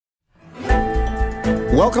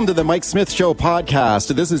Welcome to the Mike Smith Show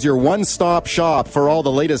podcast. This is your one-stop shop for all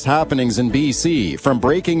the latest happenings in BC. From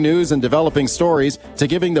breaking news and developing stories to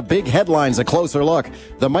giving the big headlines a closer look,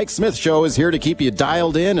 the Mike Smith Show is here to keep you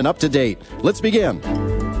dialed in and up to date. Let's begin.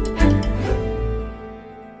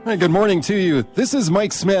 Hi, good morning to you. This is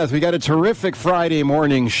Mike Smith. We got a terrific Friday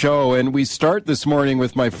morning show, and we start this morning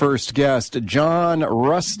with my first guest, John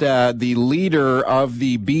Rustad, the leader of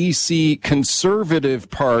the BC Conservative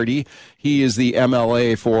Party. He is the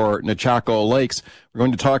MLA for Nechako Lakes. We're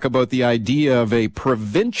going to talk about the idea of a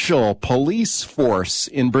provincial police force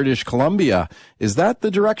in British Columbia. Is that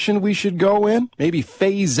the direction we should go in? Maybe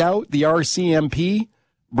phase out the RCMP,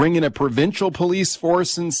 bring in a provincial police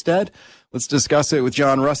force instead? Let's discuss it with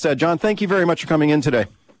John Rustad. John, thank you very much for coming in today.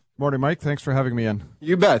 Morning, Mike. Thanks for having me in.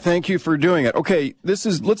 You bet. Thank you for doing it. Okay,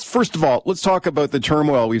 first of all, let's talk about the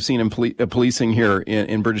turmoil we've seen in policing here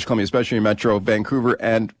in British Columbia, especially in Metro Vancouver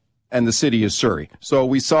and the city of Surrey. So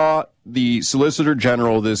we saw the Solicitor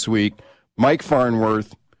General this week, Mike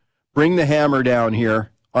Farnworth, bring the hammer down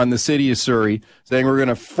here on the city of Surrey, saying we're going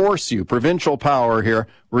to force you, provincial power here,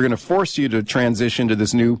 we're going to force you to transition to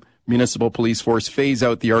this new municipal police force, phase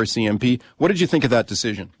out the RCMP. What did you think of that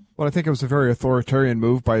decision? Well, I think it was a very authoritarian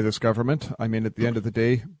move by this government. I mean, at the end of the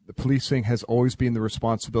day, the policing has always been the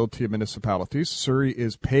responsibility of municipalities. Surrey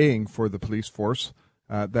is paying for the police force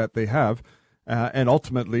that they have. And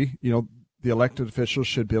ultimately, the elected officials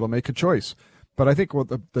should be able to make a choice. But I think what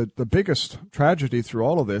the biggest tragedy through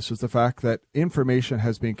all of this is the fact that information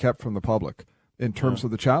has been kept from the public in terms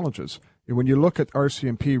of the challenges. When you look at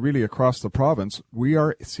RCMP really across the province, we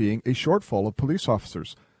are seeing a shortfall of police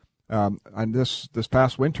officers. And this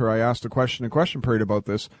past winter, I asked a question in question period about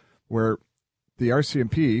this, where the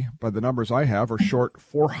RCMP, by the numbers I have, are short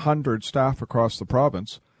 400 staff across the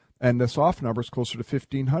province. And the soft number is closer to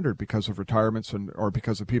 1,500 because of retirements or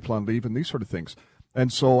because of people on leave and these sort of things.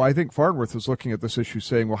 And so I think Farnworth is looking at this issue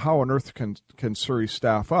saying, well, how on earth can Surrey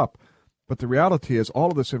staff up? But the reality is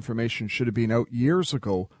all of this information should have been out years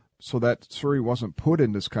ago so that Surrey wasn't put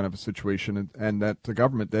in this kind of a situation and that the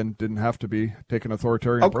government then didn't have to be take an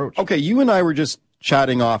authoritarian approach. Okay, you and I were just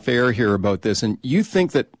chatting off air here about this, and you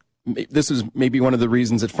think that this is maybe one of the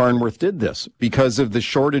reasons that Farnworth did this, because of the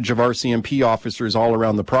shortage of RCMP officers all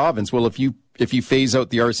around the province. Well, if you phase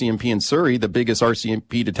out the RCMP in Surrey, the biggest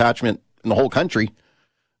RCMP detachment in the whole country,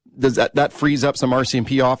 does that frees up some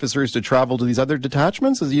RCMP officers to travel to these other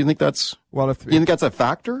detachments? Do you think that's you think that's a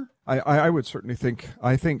factor? I would certainly think.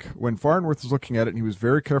 I think when Farnworth was looking at it, and he was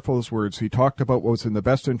very careful with his words, he talked about what was in the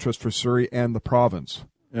best interest for Surrey and the province.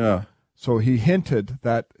 Yeah. So he hinted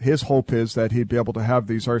that his hope is that he'd be able to have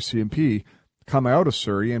these RCMP come out of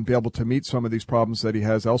Surrey and be able to meet some of these problems that he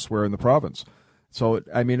has elsewhere in the province. So,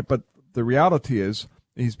 but the reality is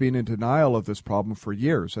he's been in denial of this problem for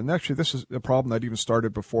years. And actually, this is a problem that even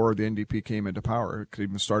started before the NDP came into power. It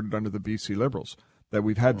even started under the BC Liberals, that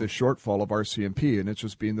we've had this shortfall of RCMP, and it's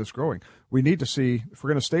just been this growing. We need to see, if we're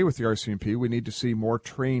going to stay with the RCMP, we need to see more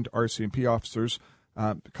trained RCMP officers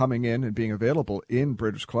coming in and being available in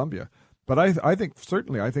British Columbia. But I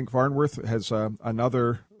think Farnworth has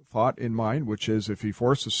another thought in mind, which is if he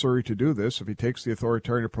forces Surrey to do this, if he takes the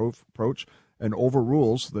authoritarian approach and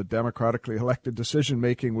overrules the democratically elected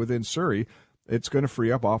decision-making within Surrey, it's going to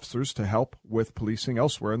free up officers to help with policing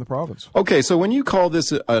elsewhere in the province. Okay, so when you call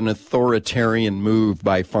this an authoritarian move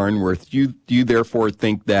by Farnworth, do you therefore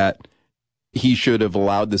think that he should have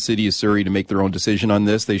allowed the city of Surrey to make their own decision on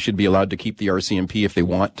this? They should be allowed to keep the RCMP if they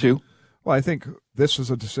want to? Well, I think this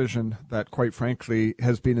is a decision that, quite frankly,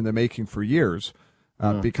 has been in the making for years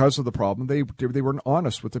because of the problem. They weren't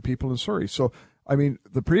honest with the people in Surrey. So, I mean,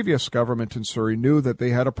 the previous government in Surrey knew that they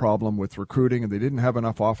had a problem with recruiting and they didn't have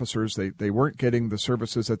enough officers. They weren't getting the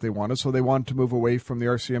services that they wanted, so they wanted to move away from the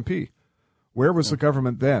RCMP. Where was the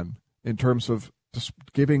government then in terms of just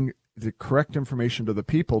giving the correct information to the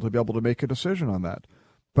people to be able to make a decision on that?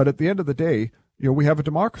 But at the end of the day, we have a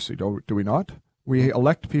democracy, do we not? We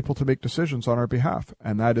elect people to make decisions on our behalf,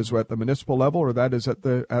 and that is at the municipal level or that is at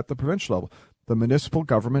the provincial level. The municipal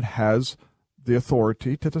government has the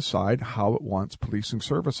authority to decide how it wants policing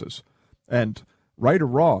services. And right or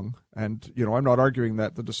wrong, and I'm not arguing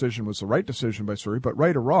that the decision was the right decision by Surrey, but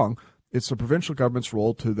right or wrong, it's the provincial government's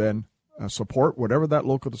role to then support whatever that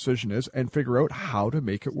local decision is and figure out how to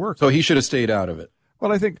make it work. So he should have stayed out of it.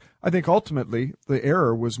 Well, I think ultimately the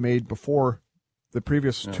error was made before the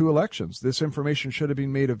previous two elections. This information should have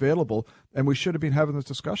been made available, and we should have been having this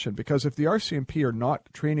discussion, because if the RCMP are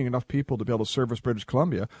not training enough people to be able to service British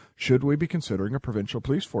Columbia, should we be considering a provincial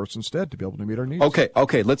police force instead to be able to meet our needs?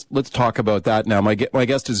 Okay, let's talk about that now. My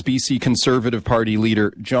guest is BC Conservative Party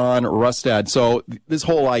leader John Rustad. So this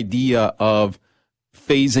whole idea of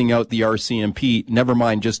phasing out the RCMP, never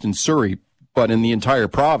mind just in Surrey, but in the entire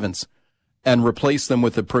province, and replace them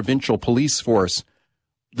with a provincial police force.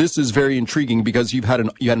 This is very intriguing because you had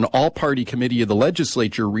an all-party committee of the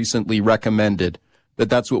legislature recently recommended that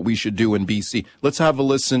that's what we should do in BC. Let's have a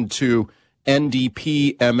listen to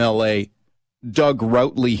NDP MLA Doug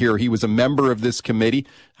Routley here. He was a member of this committee.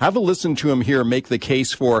 Have a listen to him here make the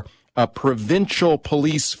case for a provincial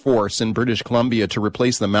police force in British Columbia to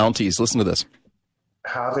replace the Mounties. Listen to this.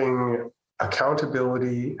 Having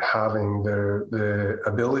accountability, having the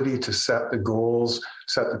ability to set the goals,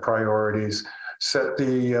 set the priorities, set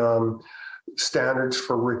the standards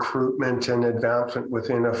for recruitment and advancement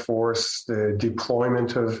within a force, the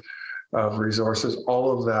deployment of resources,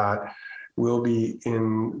 all of that will be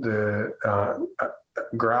in the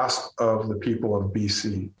grasp of the people of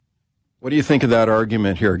BC. What do you think of that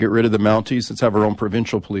argument here? Get rid of the Mounties, let's have our own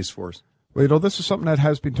provincial police force. Well, this is something that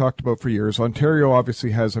has been talked about for years. Ontario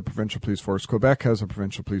obviously has a provincial police force. Quebec has a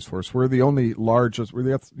provincial police force. We're the only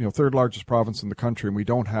third largest province in the country, and we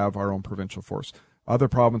don't have our own provincial force. Other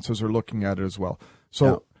provinces are looking at it as well.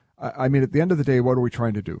 So, yeah. I mean, at the end of the day, what are we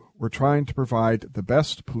trying to do? We're trying to provide the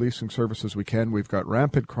best policing services we can. We've got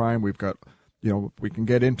rampant crime. We've got, we can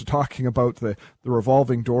get into talking about the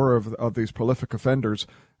revolving door of these prolific offenders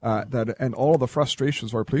and all of the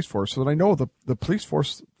frustrations of our police force. And I know the police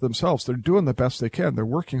force themselves, they're doing the best they can. They're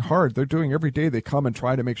working hard. They're doing every day. They come and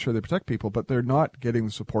try to make sure they protect people, but they're not getting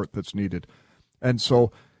the support that's needed. And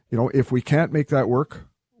so, if we can't make that work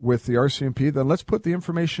with the RCMP, then let's put the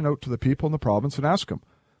information out to the people in the province and ask them,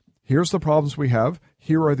 here's the problems we have.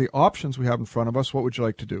 Here are the options we have in front of us. What would you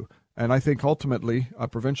like to do? And I think ultimately a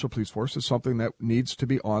provincial police force is something that needs to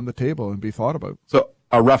be on the table and be thought about. So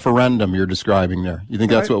a referendum you're describing there. You think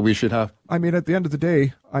that's what we should have? I mean, at the end of the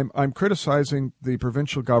day, I'm criticizing the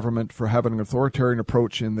provincial government for having an authoritarian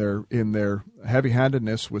approach in their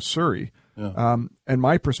heavy-handedness with Surrey. Yeah. And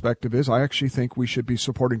my perspective is I actually think we should be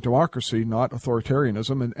supporting democracy, not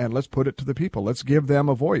authoritarianism, and let's put it to the people. Let's give them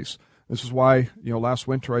a voice. This is why, last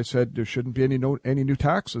winter I said there shouldn't be any new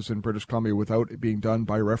taxes in British Columbia without it being done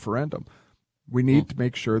by referendum. We need to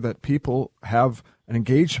make sure that people have an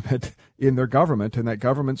engagement in their government and that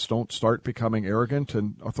governments don't start becoming arrogant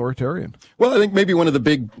and authoritarian. Well, I think maybe one of the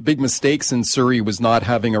big mistakes in Surrey was not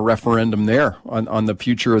having a referendum there on the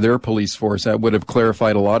future of their police force. That would have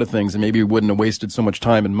clarified a lot of things, and maybe we wouldn't have wasted so much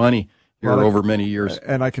time and money here over many years.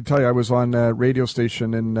 And I can tell you, I was on a radio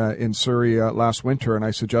station in Surrey last winter, and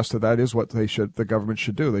I suggested that is what the government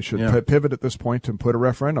should do. They should pivot at this point and put a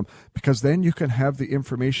referendum, because then you can have the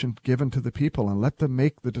information given to the people and let them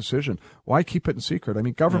make the decision. Why keep it in secret? I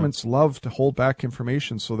mean, governments love to hold back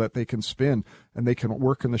information so that they can spin and they can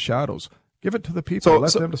work in the shadows. Give it to the people.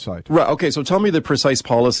 Let them decide. Right. Okay. So tell me the precise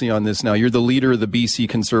policy on this now. You're the leader of the BC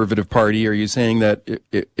Conservative Party. Are you saying that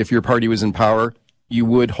if your party was in power, you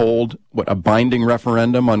would hold a binding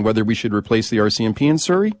referendum on whether we should replace the RCMP in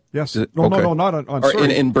Surrey? Yes. No, not on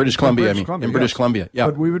Surrey. In British Columbia, in British Columbia, yeah.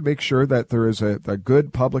 But we would make sure that there is a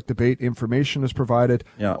good public debate, information is provided,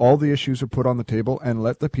 all the issues are put on the table, and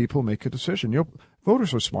let the people make a decision.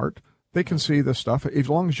 Voters are smart. They can see this stuff as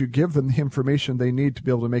long as you give them the information they need to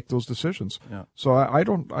be able to make those decisions. Yeah. So I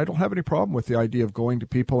don't have any problem with the idea of going to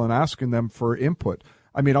people and asking them for input.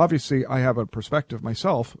 I mean, obviously, I have a perspective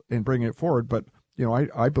myself in bringing it forward, but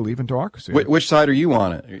I believe in democracy. Which side are you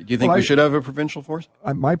on it? Do you think we should have a provincial force?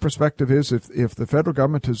 My perspective is if the federal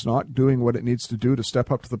government is not doing what it needs to do to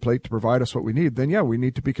step up to the plate to provide us what we need, then we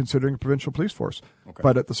need to be considering a provincial police force. Okay.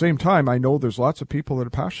 But at the same time, I know there's lots of people that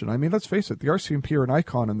are passionate. I mean, let's face it, the RCMP are an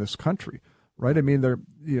icon in this country, right? I mean, they're,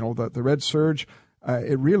 the Red Surge,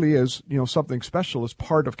 it really is, something special as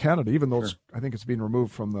part of Canada, even though I think it's being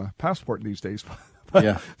removed from the passport these days.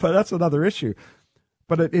 But that's another issue.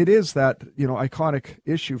 But it is that, iconic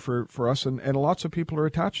issue for us, and lots of people are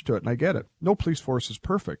attached to it, and I get it. No police force is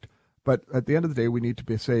perfect. But at the end of the day, we need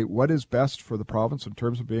to say what is best for the province in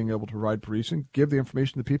terms of being able to provide policing, give the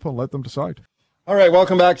information to people, and let them decide. All right,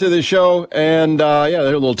 welcome back to the show. And, there's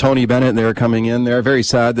a little Tony Bennett there coming in there. Very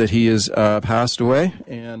sad that he has passed away,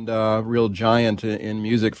 and real giant in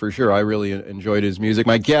music for sure. I really enjoyed his music.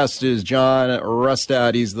 My guest is John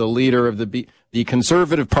Rustad. He's the leader of the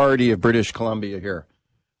Conservative Party of British Columbia here.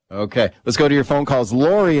 Okay, let's go to your phone calls.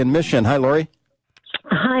 Lori in Mission. Hi, Lori.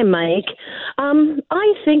 Hi, Mike.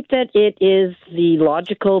 I think that it is the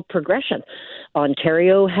logical progression.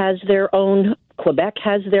 Ontario has their own, Quebec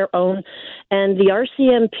has their own, and the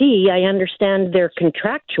RCMP, I understand they're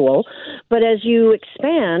contractual, but as you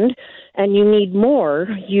expand, and you need more,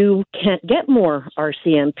 you can't get more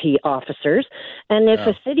RCMP officers. And if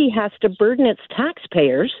a city has to burden its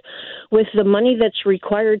taxpayers with the money that's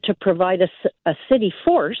required to provide a city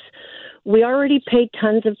force, we already pay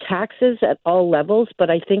tons of taxes at all levels,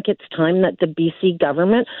 but I think it's time that the BC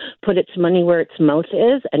government put its money where its mouth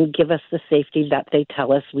is and give us the safety that they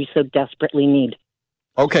tell us we so desperately need.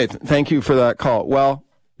 Okay, thank you for that call. Well,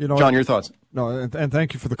 John, your thoughts? No, and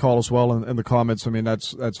thank you for the call as well and the comments. I mean,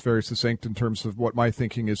 that's very succinct in terms of what my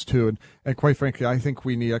thinking is too. And quite frankly, I think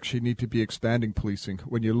we actually need to be expanding policing.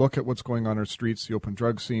 When you look at what's going on in our streets, the open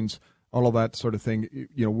drug scenes, all of that sort of thing,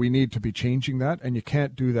 we need to be changing that, and you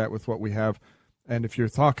can't do that with what we have. And if you're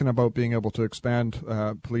talking about being able to expand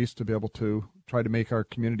police to be able to try to make our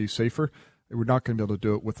communities safer, we're not going to be able to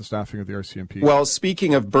do it with the staffing of the RCMP. Well,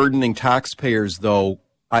 speaking of burdening taxpayers, though,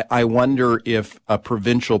 I wonder if a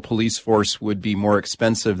provincial police force would be more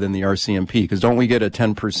expensive than the RCMP, because don't we get a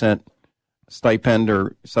 10% stipend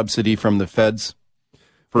or subsidy from the feds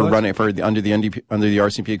for running under the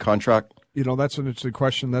RCMP contract? That's an interesting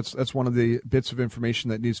question. That's one of the bits of information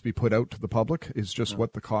that needs to be put out to the public, is just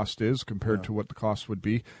what the cost is compared to what the cost would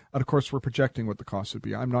be. And of course, we're projecting what the cost would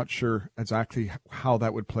be. I'm not sure exactly how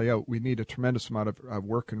that would play out. We need a tremendous amount of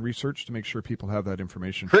work and research to make sure people have that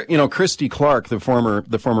information. Christy Clark, the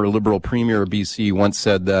former Liberal Premier of BC, once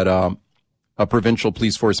said that a provincial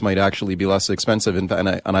police force might actually be less expensive. And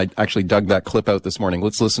I actually dug that clip out this morning.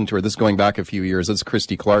 Let's listen to her. This is going back a few years. That's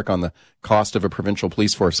Christy Clark on the cost of a provincial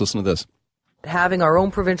police force. Listen to this. Having our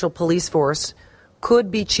own provincial police force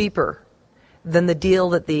could be cheaper than the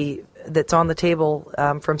deal that's on the table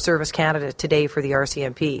from Service Canada today for the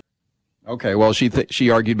RCMP. Okay, well,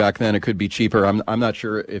 she argued back then it could be cheaper. I'm not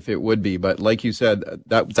sure if it would be, but like you said,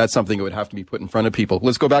 that's something that would have to be put in front of people.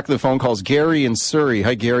 Let's go back to the phone calls. Gary in Surrey.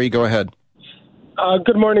 Hi, Gary. Go ahead.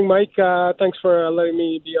 Good morning, Mike. Thanks for letting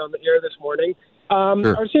me be on the air this morning.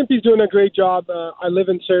 Sure. RCMP is doing a great job. I live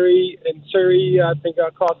in Surrey, I think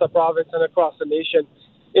across the province and across the nation.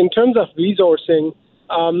 In terms of resourcing,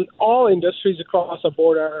 all industries across the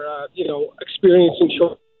board are, experiencing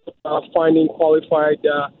finding qualified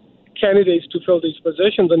candidates to fill these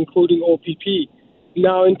positions, including OPP.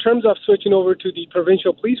 Now, in terms of switching over to the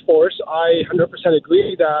provincial police force, I 100%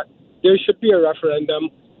 agree that there should be a referendum.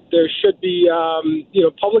 There should be,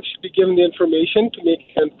 public should be given the information to make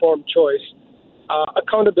an informed choice.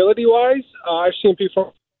 Accountability-wise, RCMP,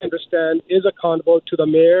 I understand, is accountable to the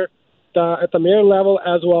mayor at the mayor level,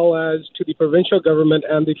 as well as to the provincial government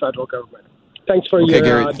and the federal government. Thanks for your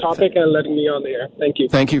Gary, topic and letting me on the air. Thank you.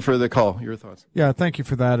 Thank you for the call. Your thoughts? Yeah, thank you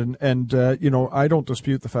for that. And I don't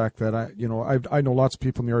dispute the fact that I know lots of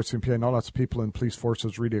people in the RCMP. I know lots of people in police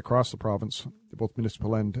forces really across the province, both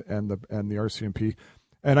municipal and the RCMP.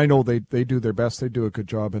 And I know they do their best. They do a good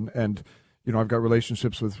job. And I've got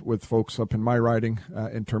relationships with folks up in my riding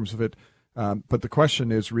in terms of it. But the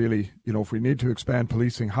question is really, if we need to expand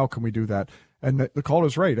policing, how can we do that? And the call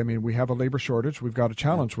is right. I mean, we have a labor shortage. We've got a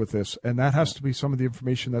challenge with this. And that has to be some of the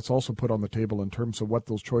information that's also put on the table in terms of what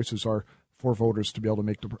those choices are for voters to be able to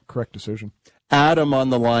make the correct decision. Adam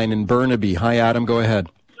on the line in Burnaby. Hi, Adam. Go ahead.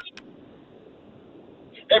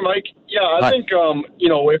 Hey, Mike. Yeah, I think,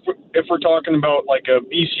 if we're talking about like a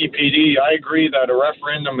BCPD, I agree that a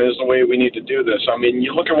referendum is the way we need to do this. I mean,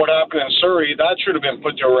 you look at what happened in Surrey, that should have been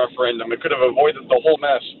put to a referendum. It could have avoided the whole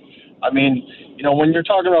mess. I mean, when you're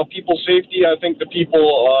talking about people's safety, I think the people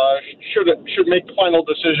should make the final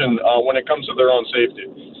decision when it comes to their own safety.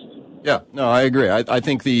 Yeah, no, I agree. I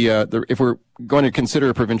think if we're going to consider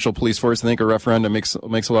a provincial police force, I think a referendum makes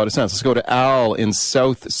a lot of sense. Let's go to Al in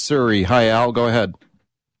South Surrey. Hi, Al. Go ahead.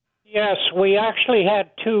 Yes, we actually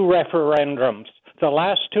had two referendums. The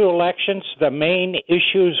last two elections, the main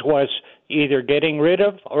issues was either getting rid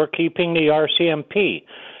of or keeping the RCMP.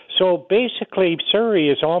 So basically, Surrey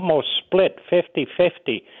is almost split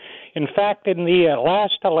 50-50. In fact, in the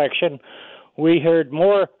last election, we heard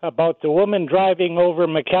more about the woman driving over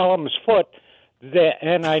McCallum's foot,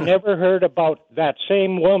 and I never heard about that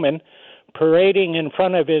same woman parading in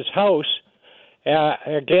front of his house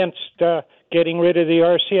against getting rid of the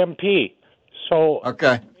RCMP. So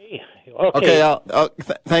okay, Al,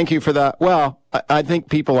 thank you for that. Well, I think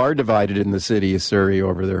people are divided in the city of Surrey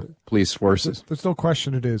over their police forces. There's no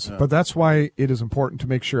question it is, but that's why it is important to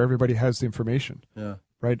make sure everybody has the information. Yeah.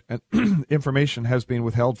 Right? And information has been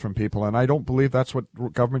withheld from people, and I don't believe that's what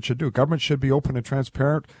government should do. Government should be open and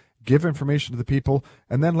transparent, give information to the people,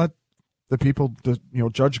 and then let the people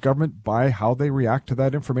judge government by how they react to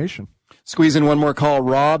that information. Squeeze in one more call.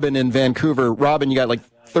 Robin in Vancouver. Robin, you got like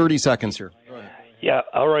 30 seconds here. Yeah,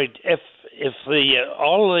 all right. If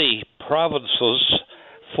all the provinces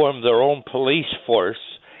form their own police force,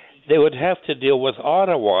 they would have to deal with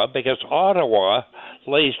Ottawa because Ottawa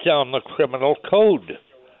lays down the criminal code.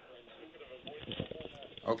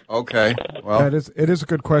 Okay. Well, it is a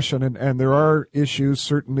good question, and there are issues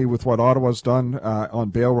certainly with what Ottawa's done on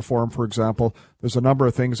bail reform, for example. There's a number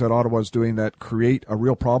of things that Ottawa's doing that create a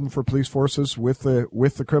real problem for police forces with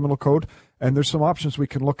the criminal code, and there's some options we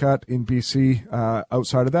can look at in BC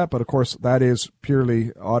outside of that. But of course, that is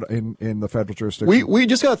purely in the federal jurisdiction. We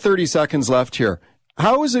just got 30 seconds left here.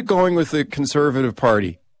 How is it going with the Conservative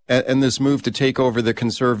Party and this move to take over the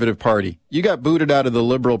Conservative Party? You got booted out of the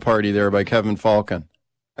Liberal Party there by Kevin Falcon.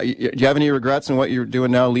 Do you have any regrets in what you're doing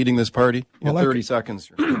now, leading this party? You have 30 seconds.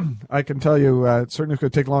 I can tell you, it's certainly going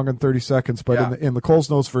to take longer than 30 seconds, but in the Coles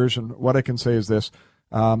Notes version, what I can say is this.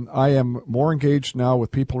 I am more engaged now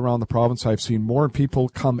with people around the province. I've seen more people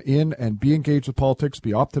come in and be engaged with politics,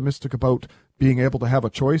 be optimistic about being able to have a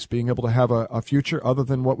choice, being able to have a future other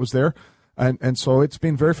than what was there. And so it's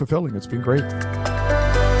been very fulfilling. It's been great.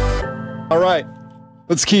 All right.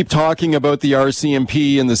 Let's keep talking about the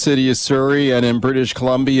RCMP in the city of Surrey and in British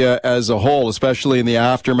Columbia as a whole, especially in the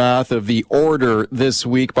aftermath of the order this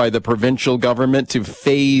week by the provincial government to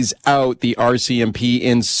phase out the RCMP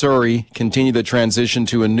in Surrey, continue the transition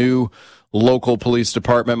to a new local police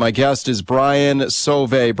department. My guest is Brian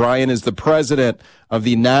Sauvé. Brian is the president of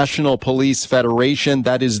the National Police Federation.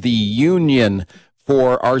 That is the union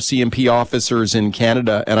for RCMP officers in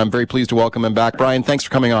Canada, and I'm very pleased to welcome him back. Brian, thanks for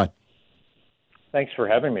coming on. Thanks for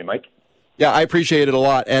having me, Mike. Yeah, I appreciate it a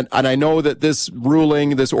lot. And I know that this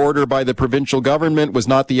ruling, this order by the provincial government was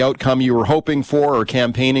not the outcome you were hoping for or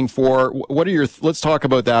campaigning for. Let's talk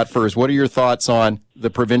about that first. What are your thoughts on the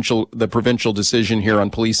provincial decision here on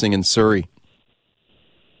policing in Surrey?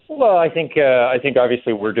 Well, I think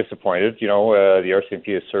obviously we're disappointed. You know, the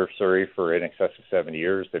RCMP has served Surrey for in excess of 7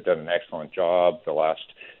 years. They've done an excellent job the last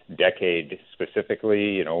decade specifically,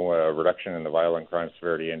 you know, reduction in the violent crime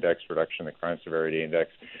severity index, reduction in the crime severity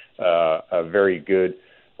index, a very good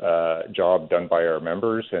job done by our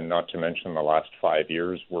members, and not to mention the last 5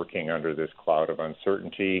 years working under this cloud of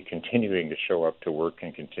uncertainty, continuing to show up to work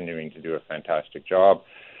and continuing to do a fantastic job.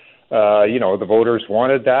 You know, the voters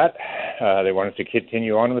wanted that. They wanted to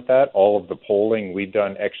continue on with that. All of the polling we've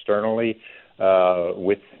done externally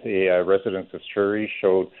with the residents of Surrey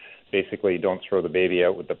showed basically don't throw the baby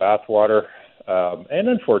out with the bathwater. And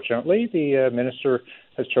unfortunately, the minister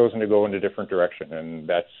has chosen to go in a different direction. And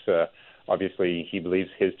that's obviously he believes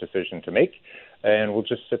his decision to make. And we'll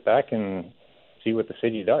just sit back and see what the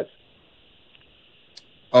city does.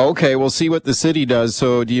 Okay, we'll see what the city does.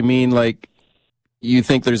 So do you mean like you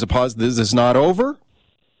think there's a positive? This is not over?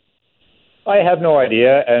 I have no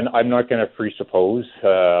idea, and I'm not going to presuppose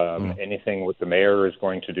anything what the mayor is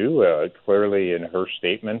going to do. Clearly, in her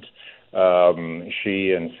statement,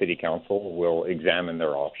 she and City Council will examine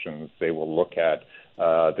their options. They will look at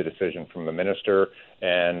the decision from the minister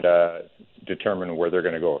and determine where they're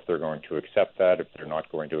going to go, if they're going to accept that, if they're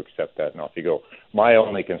not going to accept that, and off you go. My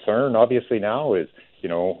only concern, obviously, now is, you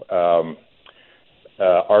know,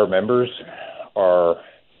 our members are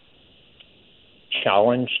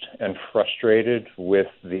challenged and frustrated with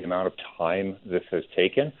the amount of time this has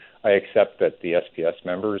taken. I accept that the SPS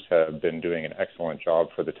members have been doing an excellent job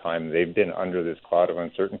for the time they've been under this cloud of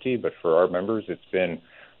uncertainty, but for our members, it's been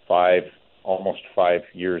almost 5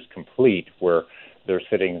 years complete where they're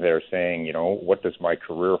sitting there saying, you know, what does my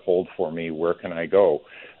career hold for me? Where can I go?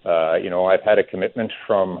 You know, I've had a commitment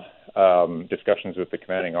from discussions with the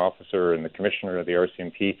commanding officer and the commissioner of the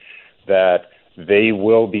RCMP that they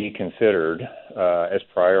will be considered as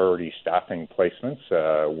priority staffing placements.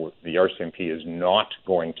 The RCMP is not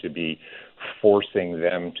going to be forcing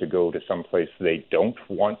them to go to someplace they don't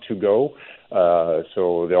want to go.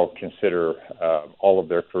 So they'll consider all of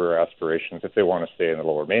their career aspirations if they want to stay in the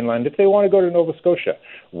Lower Mainland. If they want to go to Nova Scotia,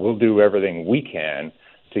 we'll do everything we can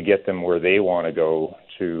to get them where they want to go,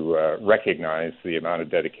 to recognize the amount of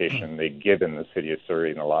dedication they give in the city of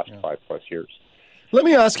Surrey in the last 5+ years. Let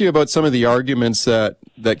me ask you about some of the arguments that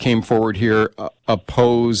came forward here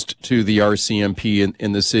opposed to the RCMP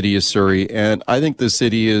in the city of Surrey. And I think the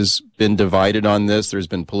city has been divided on this. There's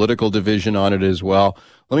been political division on it as well.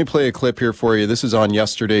 Let me play a clip here for you. This is on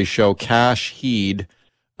yesterday's show. Cash Heed,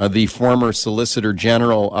 the former Solicitor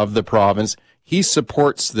General of the province, he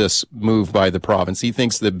supports this move by the province. He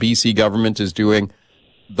thinks the BC government is doing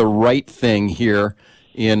the right thing here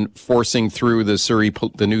in forcing through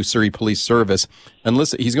the new Surrey Police Service. And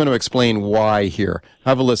listen, he's going to explain why here.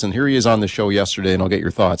 Have a listen. Here he is on the show yesterday, and I'll get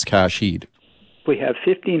your thoughts. Cash Heed. We have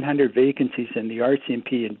 1,500 vacancies in the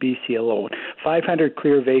RCMP in BC alone, 500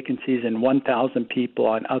 clear vacancies and 1,000 people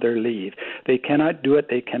on other leave. They cannot do it.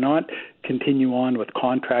 They cannot continue on with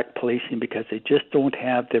contract policing because they just don't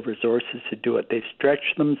have the resources to do it. They've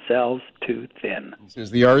stretched themselves too thin. Says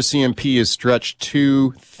the RCMP is stretched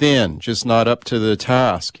too thin, just not up to the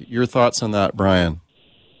task. Your thoughts on that, Brian?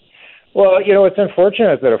 Well, it's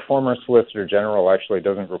unfortunate that a former Solicitor General actually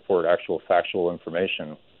doesn't report actual factual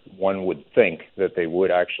information. One would think that they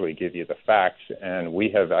would actually give you the facts, and we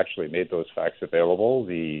have actually made those facts available.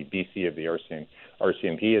 The BC of the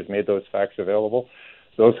RCMP has made those facts available.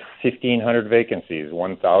 Those 1,500 vacancies,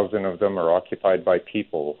 1,000 of them are occupied by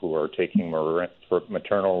people who are taking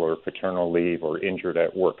maternal or paternal leave or injured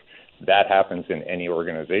at work. That happens in any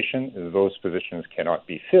organization. Those positions cannot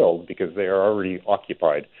be filled because they are already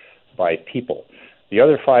occupied by people. The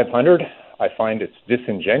other 500, I find it's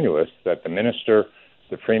disingenuous that the minister,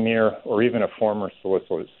 the premier, or even a former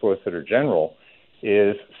solicitor general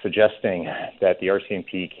is suggesting that the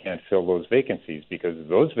RCMP can't fill those vacancies because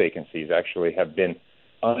those vacancies actually have been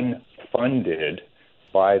unfunded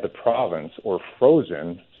by the province or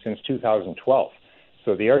frozen since 2012.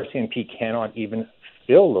 So the RCMP cannot even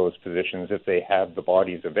fill those positions if they have the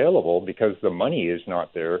bodies available because the money is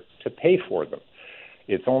not there to pay for them.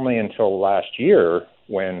 It's only until last year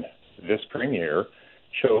when this premier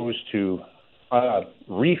chose to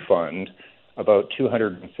refund about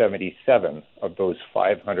 277 of those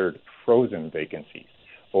 500 frozen vacancies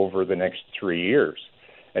over the next 3 years.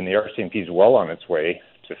 And the RCMP is well on its way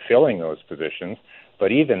to filling those positions.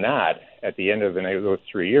 But even that, at the end of those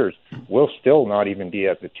 3 years, will still not even be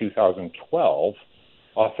at the 2012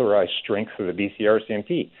 authorized strength for the BC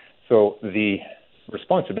RCMP. So the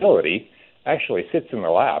responsibility actually sits in the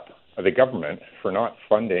lap of the government for not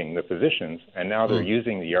funding the positions. And now they're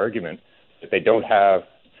using the argument that they don't have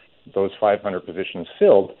those 500 positions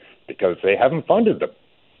filled because they haven't funded them.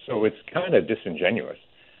 So it's kind of disingenuous.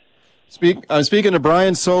 I'm speaking to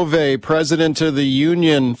Brian Sauvé, president of the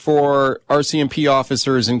Union for RCMP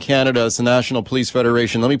Officers in Canada. It's the National Police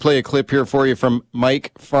Federation. Let me play a clip here for you from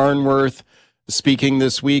Mike Farnworth speaking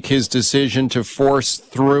this week, his decision to force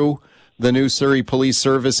through the new Surrey Police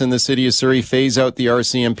Service in the city of Surrey, phase out the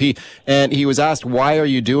RCMP. And he was asked, why are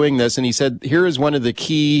you doing this? And he said, here is one of the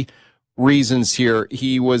key reasons here.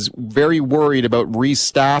 He was very worried about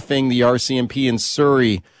restaffing the RCMP in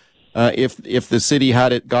Surrey if the city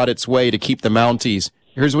had got its way to keep the Mounties.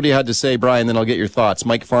 Here's what he had to say, Brian, then I'll get your thoughts.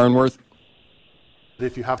 Mike Farnworth.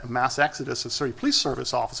 If you have a mass exodus of Surrey Police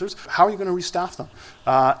Service officers, how are you going to restaff them?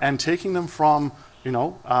 And taking them from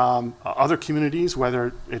other communities,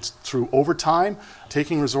 whether it's through overtime,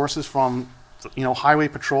 taking resources from highway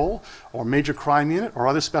patrol or major crime unit or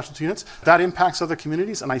other specialty units, that impacts other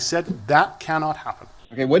communities. And I said that cannot happen.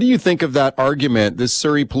 Okay, what do you think of that argument? This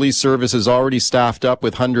Surrey Police Service is already staffed up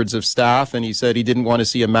with hundreds of staff, and he said he didn't want to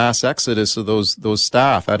see a mass exodus of those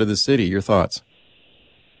staff out of the city. Your thoughts?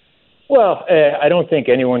 Well, I don't think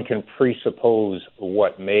anyone can presuppose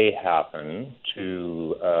what may happen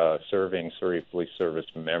to serving Surrey Police Service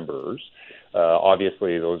members.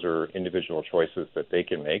 Obviously, those are individual choices that they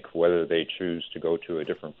can make, whether they choose to go to a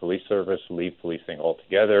different police service, leave policing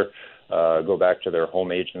altogether, go back to their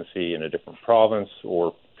home agency in a different province,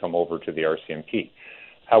 or come over to the RCMP.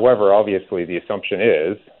 However, obviously, the assumption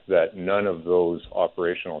is that none of those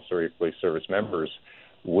operational Surrey Police Service members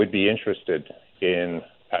would be interested in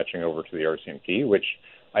patching over to the RCMP, which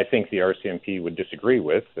I think the RCMP would disagree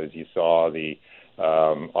with. As you saw, the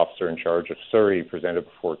officer in charge of Surrey presented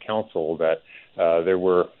before council that there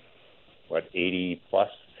were, 80 plus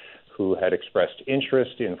who had expressed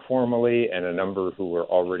interest informally and a number who were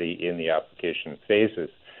already in the application phases.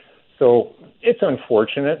 So it's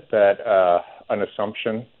unfortunate that an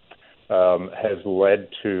assumption has led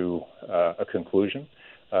to a conclusion.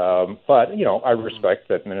 But, I respect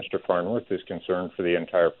that Minister Farnworth is concerned for the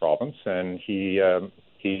entire province, and he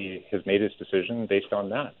has made his decision based on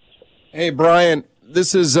that. Hey, Brian,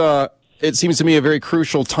 this is, it seems to me, a very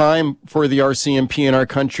crucial time for the RCMP in our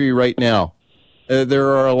country right now. There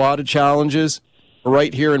are a lot of challenges.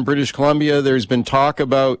 Right here in British Columbia, there's been talk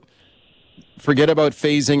about, forget about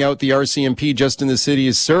phasing out the RCMP just in the city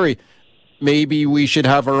of Surrey. Maybe we should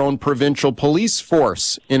have our own provincial police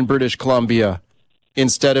force in British Columbia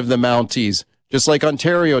instead of the Mounties, just like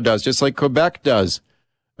Ontario does, just like Quebec does.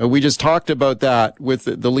 We just talked about that with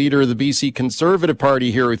the leader of the BC Conservative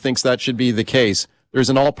Party here who thinks that should be the case. There's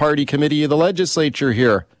an all-party committee of the legislature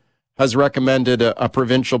here has recommended a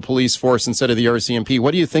provincial police force instead of the RCMP.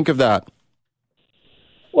 What do you think of that?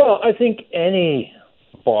 Well, I think any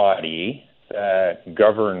body that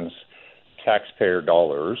governs taxpayer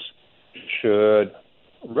dollars should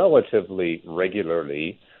relatively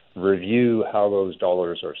regularly review how those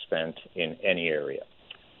dollars are spent in any area.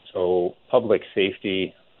 So public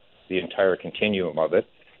safety, the entire continuum of it,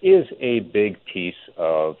 is a big piece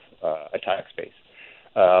of a tax base.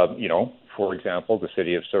 For example, the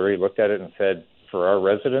city of Surrey looked at it and said, for our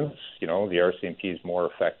residents, the RCMP is more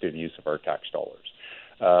effective use of our tax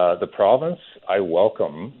dollars. The province, I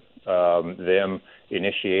welcome them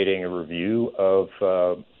initiating a review of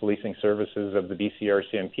policing services of the BC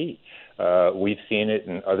RCMP. We've seen it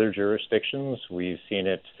in other jurisdictions. We've seen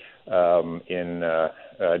it in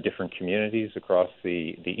different communities across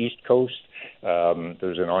the East Coast.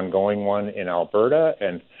 There's an ongoing one in Alberta,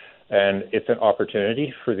 and it's an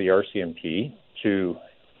opportunity for the RCMP to,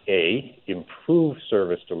 A, improve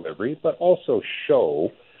service delivery, but also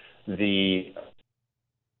show the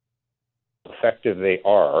effective they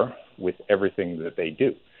are with everything that they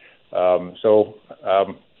do.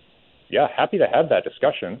 Happy to have that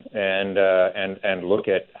discussion and look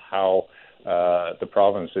at how the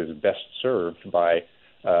province is best served by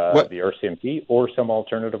the RCMP or some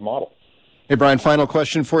alternative model. Hey, Brian, final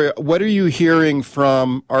question for you. What are you hearing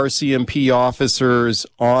from RCMP officers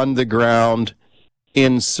on the ground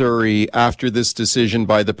in Surrey after this decision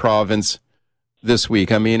by the province this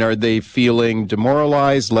week? I mean, are they feeling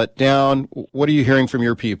demoralized, let down? What are you hearing from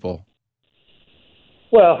your people?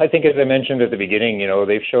 Well, I think as I mentioned at the beginning,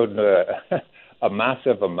 they've showed a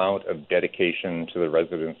massive amount of dedication to the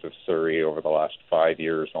residents of Surrey over the last 5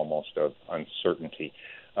 years almost of uncertainty.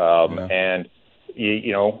 And,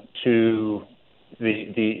 to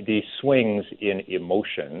the swings in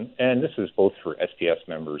emotion, and this is both for SPS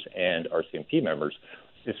members and RCMP members,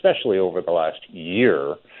 especially over the last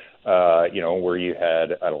year, where you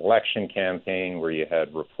had an election campaign, where you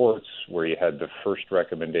had reports, where you had the first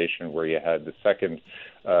recommendation, where you had the second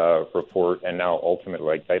report, and now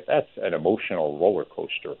ultimately, that's an emotional roller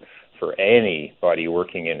coaster for anybody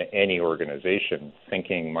working in any organization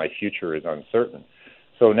thinking my future is uncertain.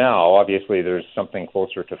 So now, obviously, there's something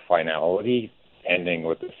closer to finality, pending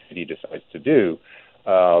what the city decides to do.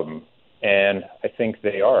 And I think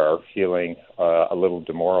they are feeling a little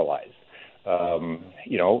demoralized.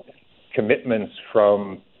 Commitments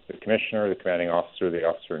from the commissioner, the commanding officer, the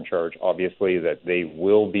officer in charge, obviously, that they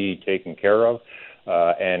will be taken care of.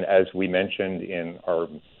 And as we mentioned in our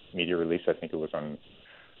media release, I think it was on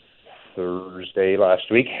Thursday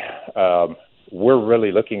last week, we're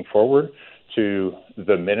really looking forward to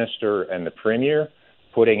the minister and the premier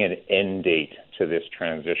putting an end date to this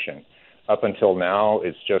transition. Up until now,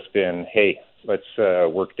 it's just been, hey, let's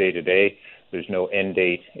work day to day. There's no end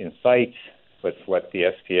date in sight. Let's let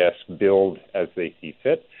the SPS build as they see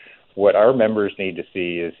fit. What our members need to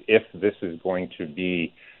see is if this is going to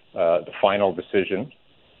be the final decision,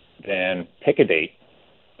 then pick a date,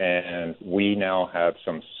 and we now have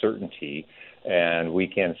some certainty, and we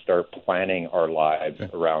can start planning our lives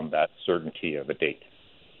around that certainty of a date.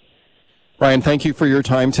 Brian, thank you for your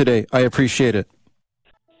time today. I appreciate it.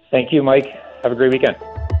 Thank you, Mike. Have a great weekend.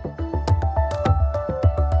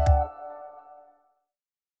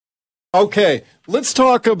 Okay, let's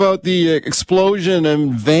talk about the explosion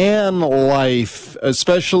in van life,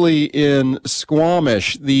 especially in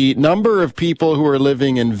Squamish. The number of people who are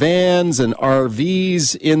living in vans and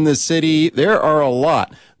RVs in the city, there are a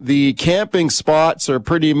lot. The camping spots are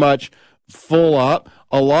pretty much full up.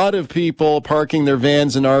 A lot of people parking their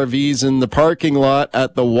vans and RVs in the parking lot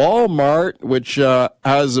at the Walmart, which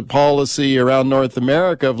has a policy around North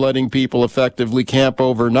America of letting people effectively camp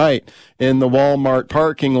overnight in the Walmart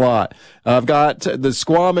parking lot. I've got the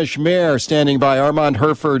Squamish mayor standing by, Armand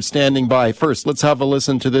Herford standing by. First, let's have a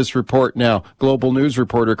listen to this report now. Global News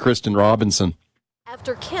reporter Kristen Robinson.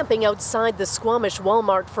 After camping outside the Squamish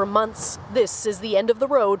Walmart for months, this is the end of the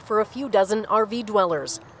road for a few dozen RV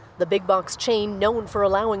dwellers. The big box chain, known for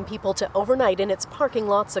allowing people to overnight in its parking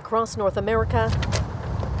lots across North America,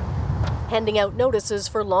 handing out notices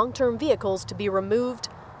for long-term vehicles to be removed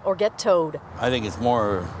or get towed. I think it's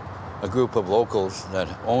more a group of locals that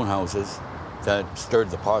own houses that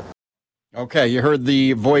stirred the pot. Okay, you heard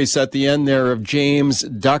the voice at the end there of James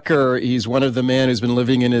Ducker. He's one of the men who's been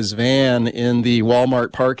living in his van in the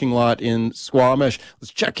Walmart parking lot in Squamish.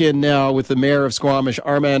 Let's check in now with the mayor of Squamish,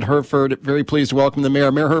 Armand Herford. Very pleased to welcome the mayor.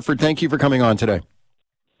 Mayor Herford, thank you for coming on today.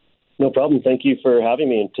 No problem. Thank you for having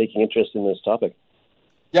me and taking interest in this topic.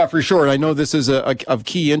 Yeah, for sure. I know this is of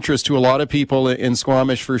key interest to a lot of people in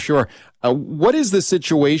Squamish, for sure. What is the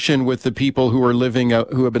situation with the people who are living,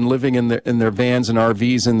 who have been living in their vans and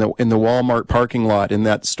RVs in the Walmart parking lot? In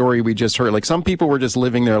that story we just heard, like some people were just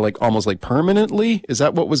living there, like almost like permanently. Is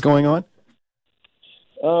that what was going on?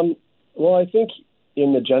 Well, I think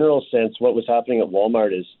in the general sense, what was happening at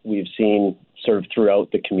Walmart is we've seen sort of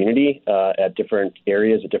throughout the community at different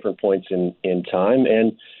areas at different points in time.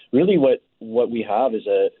 And really what we have is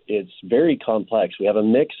it's very complex. We have a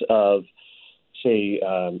mix of, say,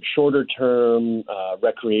 shorter term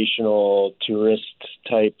recreational tourist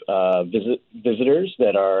type visitors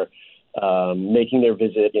that are making their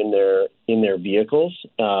visit in their vehicles.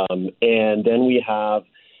 And then we have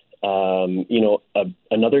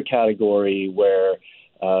another category where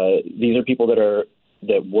these are people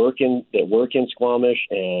that work in Squamish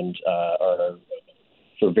and are,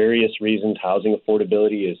 for various reasons, housing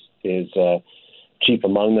affordability is chief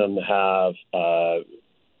among them, have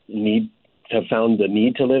found the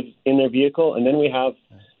need to live in their vehicle. And then we have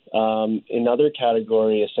another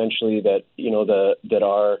category essentially that that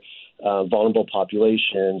are vulnerable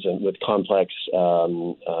populations and with complex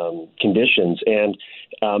conditions. And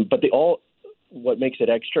but what makes it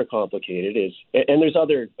extra complicated is, and there's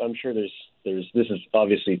other, I'm sure this is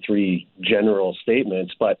obviously three general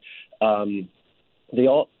statements, but they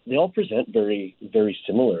all present very, very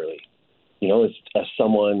similarly. As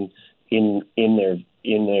someone in their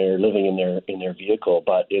living in their vehicle,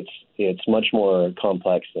 but it's much more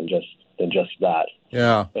complex than just that.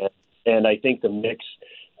 Yeah. And I think the mix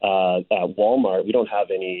at Walmart, we don't have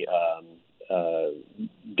any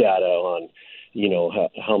data on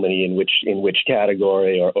how many in which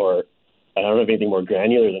category, or I don't have anything more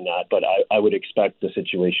granular than that, but I would expect the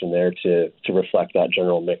situation there to reflect that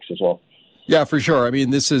general mix as well. Yeah, for sure. I mean,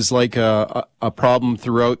 this is like a problem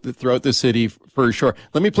throughout the city, for sure.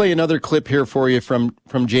 Let me play another clip here for you from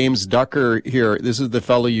James Ducker here. This is the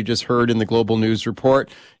fellow you just heard in the Global News Report.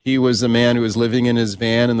 He was a man who was living in his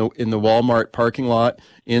van in the Walmart parking lot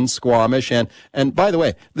in Squamish. And by the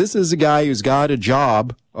way, this is a guy who's got a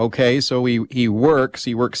job. Okay, so he works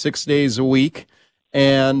 6 days a week.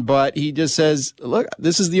 But he just says, look,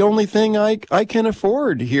 this is the only thing I can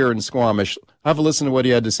afford here in Squamish. Have a listen to what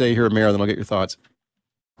he had to say here, Mayor, then I'll get your thoughts.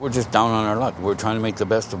 We're just down on our luck. We're trying to make the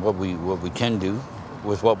best of what we can do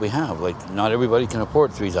with what we have. Like, not everybody can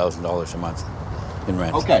afford $3,000 a month in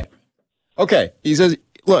rent. Okay. He says,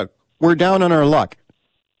 look, we're down on our luck.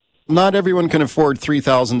 Not everyone can afford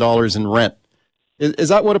 $3,000 in rent. Is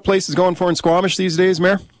that what a place is going for in Squamish these days,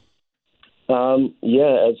 Mayor?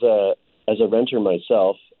 Yeah, as a renter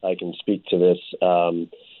myself, I can speak to this.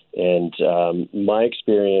 And my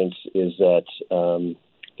experience is that I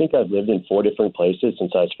think I've lived in 4 different places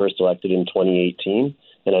since I was first elected in 2018,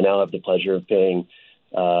 and I now have the pleasure of paying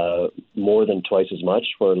more than twice as much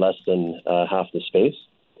for less than half the space.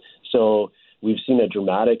 So we've seen a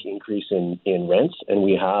dramatic increase in rents, and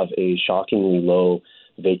we have a shockingly low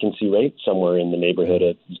vacancy rate, somewhere in the neighborhood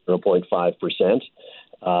of 0.5%.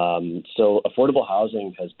 So affordable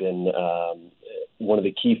housing has been one of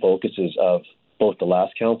the key focuses of both the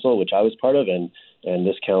last council, which I was part of, and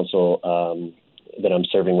this council that I'm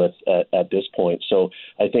serving with at this point. So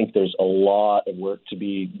I think there's a lot of work to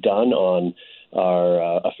be done on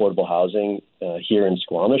our affordable housing here in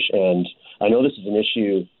Squamish. And I know this is an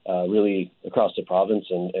issue really across the province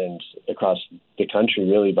and across the country,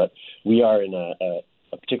 really, but we are in a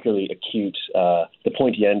particularly acute, the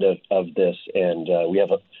pointy end of this, and we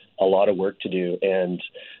have a lot of work to do. And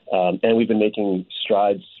we've been making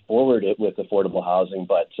strides forward with affordable housing,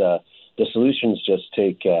 but the solutions just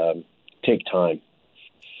take time.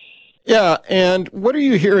 Yeah, and what are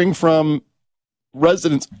you hearing from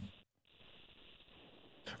residents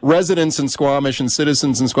in Squamish and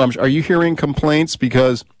citizens in Squamish? Are you hearing complaints?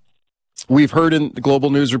 Because we've heard in the Global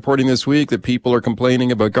News reporting this week that people are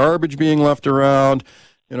complaining about garbage being left around,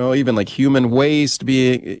 even like human waste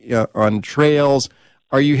being on trails.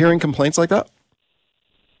 Are you hearing complaints like that?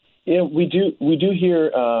 Yeah, we do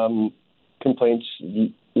hear complaints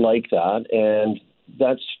like that, and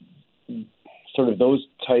that's sort of those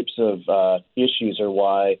types of issues are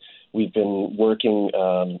why we've been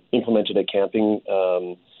implemented a camping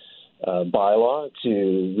bylaw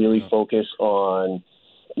to really focus on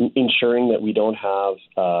ensuring that we don't have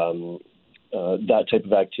that type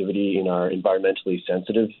of activity in our environmentally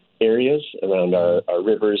sensitive areas around our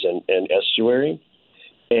rivers and estuary.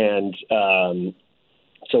 And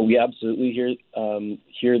so we absolutely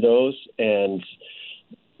hear those. And,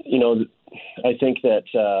 I think that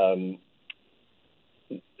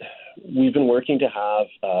we've been working to have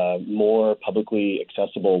more publicly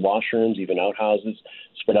accessible washrooms, even outhouses,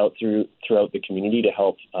 spread out throughout the community to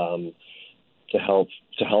help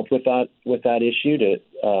with that issue.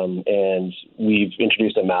 And we've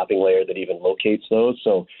introduced a mapping layer that even locates those.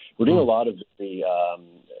 So we're doing a lot of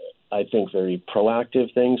very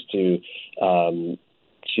proactive things to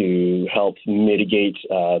to help mitigate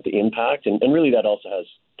the impact. And really that also has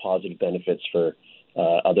positive benefits for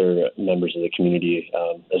other members of the community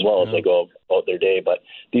as well as they go about their day. But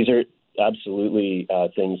these are absolutely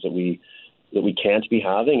things that we can't be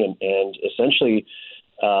having. And essentially,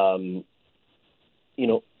 the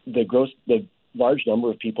large number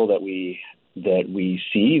of people that we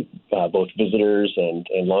see, both visitors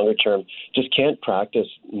and longer term, just can't practice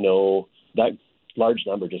that large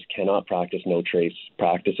number just cannot practice no trace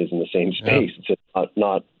practices in the same space. Yeah. It's just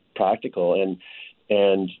not practical. And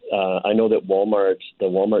I know that the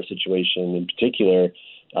Walmart situation in particular,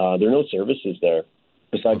 there are no services there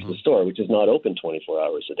besides the store, which is not open 24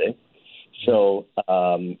 hours a day. So,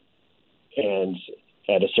 and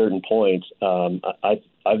at a certain point,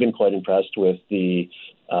 I've been quite impressed with the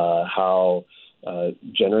how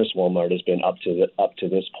generous Walmart has been up to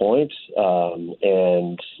this point,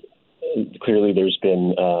 and clearly there's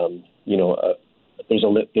been there's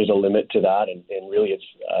a limit to that, and really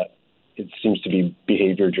it seems to be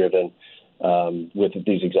behavior driven with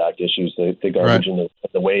these exact issues, the garbage and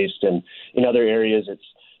the waste, and in other areas it's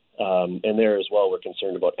and there as well we're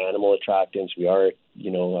concerned about animal attractants. We are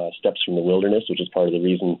steps from the wilderness, which is part of the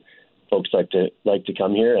reason folks like to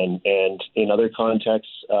come here, and in other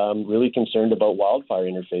contexts really concerned about wildfire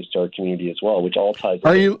interface to our community as well, which all ties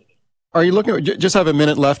in. Are you looking? Just have a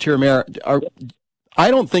minute left here, Mayor.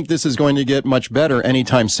 I don't think this is going to get much better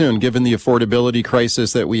anytime soon, given the affordability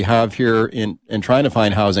crisis that we have here in trying to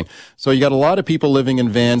find housing. So you got a lot of people living in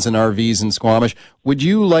vans and RVs in Squamish. Would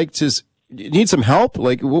you like to need some help?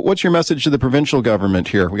 Like, what's your message to the provincial government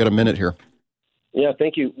here? We got a minute here. Yeah,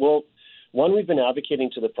 thank you. Well, one, we've been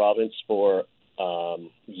advocating to the province for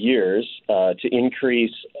years to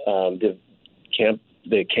increase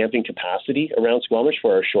the camping capacity around Squamish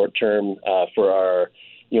for our short-term, for our,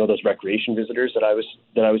 those recreation visitors that I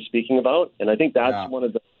was speaking about. And I think that's one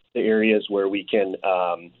of the areas where we can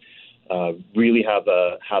really have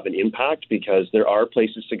an impact, because there are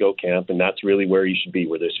places to go camp, and that's really where you should be,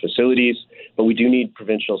 where there's facilities. But we do need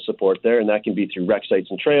provincial support there, and that can be through rec sites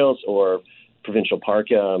and trails or provincial park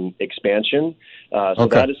expansion.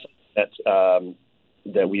 That is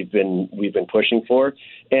that we've been pushing for,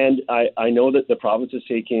 and I know that the province is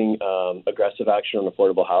taking aggressive action on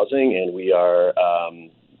affordable housing, and we are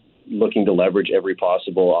looking to leverage every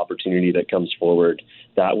possible opportunity that comes forward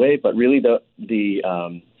that way. But really, that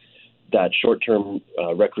short-term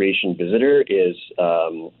recreation visitor is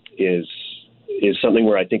something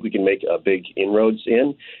where I think we can make a big inroads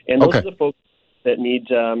in, and those are the folks that need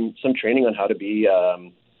some training on how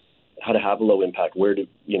to have a low impact. Where to,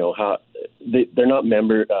 how they're not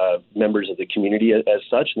members of the community as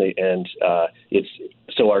such, and it's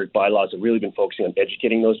so our bylaws have really been focusing on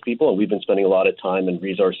educating those people, and we've been spending a lot of time and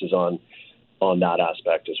resources on that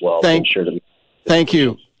aspect as well.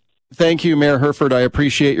 Thank you, Mayor Herford. I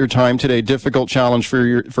appreciate your time today. Difficult challenge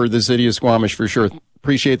for the city of Squamish for sure.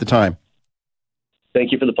 Appreciate the time.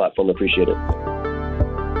 Thank you for the platform. Appreciate it.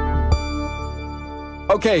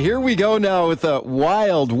 Okay, here we go now with a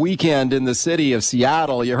wild weekend in the city of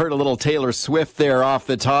Seattle. You heard a little Taylor Swift there off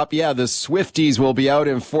the top. Yeah, the Swifties will be out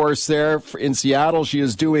in force there in Seattle. She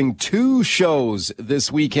is doing 2 shows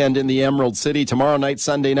this weekend in the Emerald City, tomorrow night,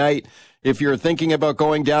 Sunday night. If you're thinking about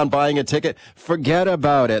going down, buying a ticket, forget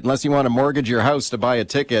about it. Unless you want to mortgage your house to buy a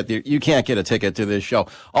ticket, you can't get a ticket to this show.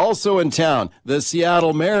 Also in town, the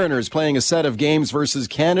Seattle Mariners playing a set of games versus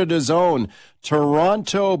Canada's own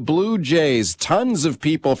Toronto Blue Jays. Tons of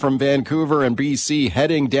people from Vancouver and BC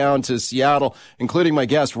heading down to Seattle, including my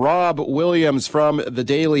guest, Rob Williams from the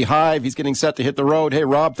Daily Hive. He's getting set to hit the road. Hey,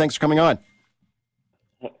 Rob, thanks for coming on.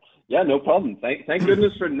 Yeah, no problem. Thank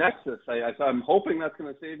goodness for Nexus. I'm hoping that's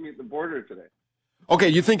going to save me at the border today. Okay,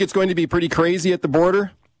 you think it's going to be pretty crazy at the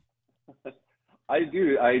border? I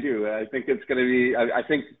do. I think it's going to be. I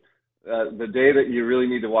think the day that you really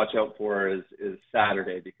need to watch out for is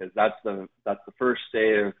Saturday, because that's the first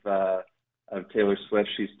day of Taylor Swift.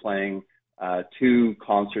 She's playing 2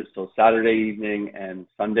 concerts, so Saturday evening and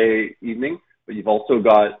Sunday evening. But you've also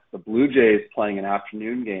got the Blue Jays playing an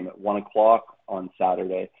afternoon game at 1:00 on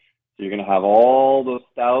Saturday. So you're going to have all those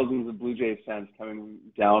thousands of Blue Jays fans coming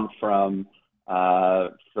down from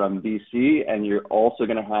BC, and you're also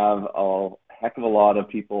going to have a heck of a lot of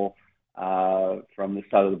people from this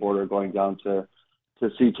side of the border going down to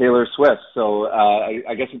see Taylor Swift. So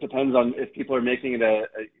I guess it depends on if people are making it a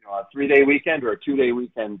 3-day weekend or a 2-day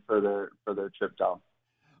weekend for their trip down.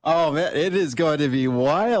 Oh man, it is going to be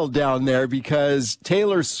wild down there, because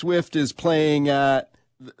Taylor Swift is playing at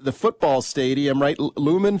the football stadium, right?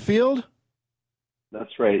 Lumen Field?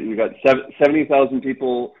 That's right. You got 70,000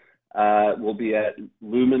 people will be at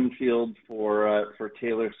Lumen Field for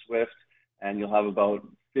Taylor Swift, and you'll have about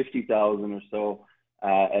 50,000 or so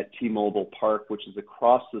at T-Mobile Park, which is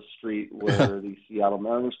across the street where the Seattle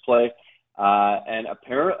Mariners play. And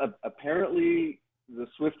apparently the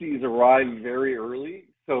Swifties arrived very early.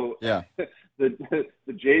 So yeah. the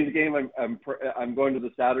Jays game, I'm going to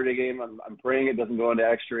the Saturday game. I'm praying it doesn't go into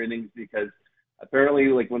extra innings, because apparently,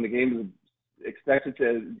 like, when the game is expected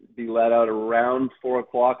to be let out around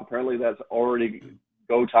 4:00, apparently that's already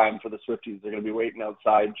go time for the Swifties. They're going to be waiting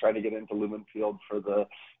outside trying to get into Lumen Field for the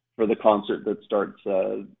concert that starts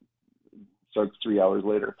 3 hours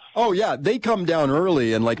later. Oh, yeah. They come down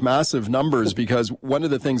early in like massive numbers, because one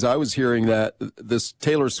of the things I was hearing that this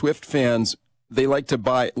Taylor Swift fans, they like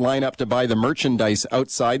to line up to buy the merchandise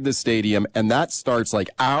outside the stadium, and that starts like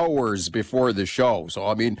hours before the show. So,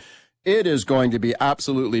 I mean, it is going to be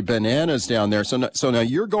absolutely bananas down there. So now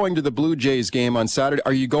you're going to the Blue Jays game on Saturday.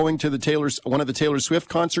 Are you going to one of the Taylor Swift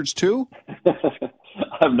concerts too?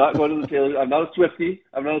 I'm not going to the Taylor. I'm not a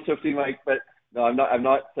Swiftie, Mike, but no, I'm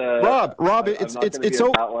not. Rob, it's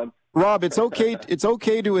Rob, it's okay. It's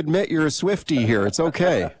okay to admit you're a Swiftie here. It's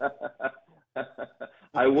okay.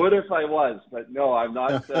 I would if I was, but no, I'm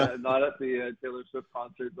not. Not at the Taylor Swift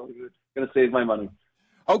concert. I'm going to save my money.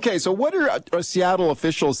 Okay, so what are Seattle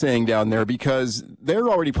officials saying down there? Because they're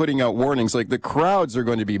already putting out warnings, like the crowds are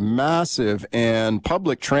going to be massive and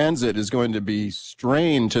public transit is going to be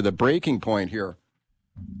strained to the breaking point here.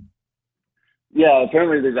 Yeah,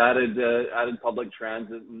 apparently they've added public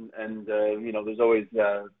transit, and there's always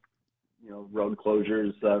road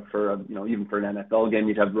closures for even for an NFL game,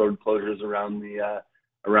 you'd have road closures around the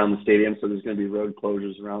stadium, so there's going to be road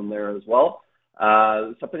closures around there as well.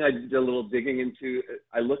 Something I did a little digging into,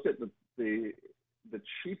 I looked at the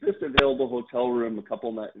cheapest available hotel room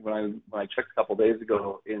when I checked a couple days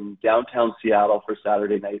ago in downtown Seattle for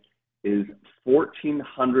Saturday night is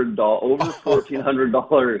 $1,400, over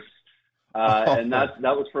 $1,400, and that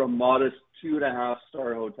was for a modest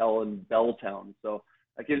 2.5-star hotel in Belltown. So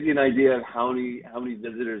that gives you an idea of how many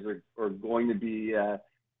visitors are going to be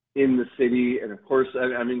in the city. And of course,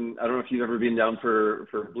 I mean, I don't know if you've ever been down for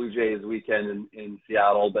Blue Jays weekend in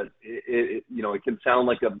Seattle, but it can sound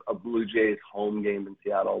like a Blue Jays home game in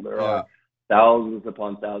Seattle. There are thousands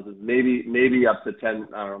upon thousands, maybe up to 10.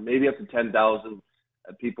 I don't know, maybe up to 10,000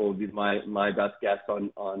 people would be my best guess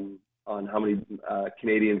on how many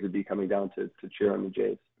Canadians would be coming down to cheer on the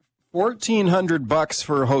Jays. $1,400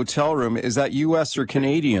 for a hotel room. Is that U.S. or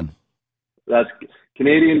Canadian? That's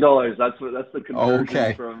Canadian dollars. That's the conversion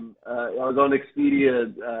okay. From. I was on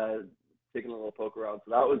Expedia taking a little poke around,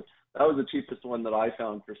 so that was the cheapest one that I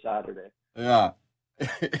found for Saturday. Yeah.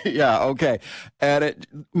 Yeah, okay.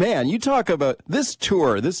 And you talk about this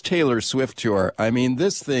tour, this Taylor Swift tour. I mean,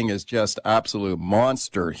 this thing is just absolute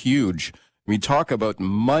monster, huge. We talk about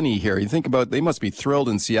money here. You think about, they must be thrilled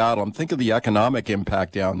in Seattle. I'm thinking of the economic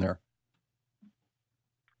impact down there.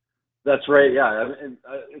 That's right. Yeah,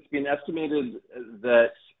 it's been estimated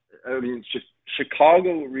that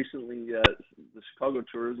Chicago recently, the Chicago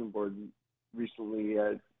Tourism Board recently,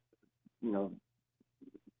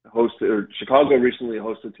 Chicago recently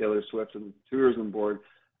hosted Taylor Swift, and the Tourism Board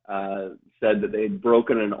said that they had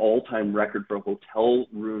broken an all-time record for hotel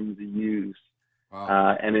rooms used.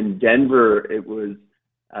 Wow. And in Denver, it was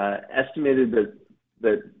estimated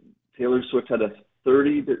that Taylor Swift had a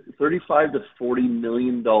 $35 to $40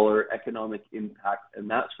 million economic impact, and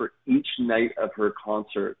that's for each night of her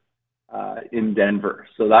concert in Denver.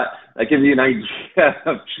 So that gives you an idea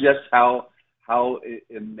of just how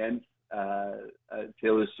immense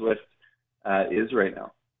Taylor Swift is right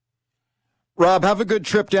now. Rob, have a good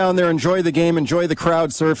trip down there. Enjoy the game. Enjoy the crowd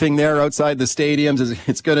surfing there outside the stadiums.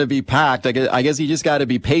 It's going to be packed. I guess you just got to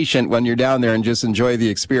be patient when you're down there and just enjoy the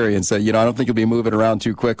experience. I don't think you'll be moving around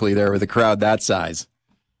too quickly there with a crowd that size.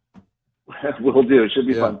 Will do. It should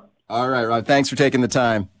be fun. All right, Rob. Thanks for taking the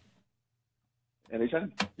time.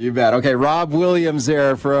 Anytime. You bet. Okay, Rob Williams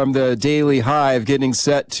there from the Daily Hive getting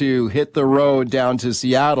set to hit the road down to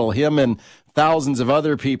Seattle. Him and thousands of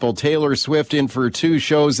other people. Taylor Swift in for 2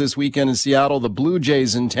 shows this weekend in Seattle. The Blue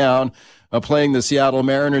Jays in town playing the Seattle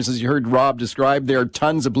Mariners. As you heard Rob describe, there are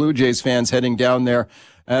tons of Blue Jays fans heading down there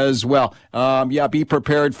as well. Be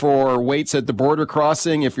prepared for waits at the border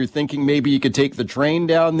crossing. If you're thinking maybe you could take the train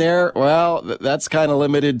down there, well, that's kind of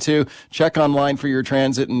limited too. Check online for your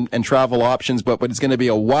transit and travel options, but it's going to be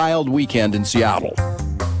a wild weekend in Seattle.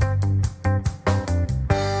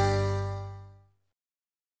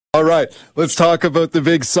 All right, let's talk about the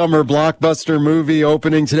big summer blockbuster movie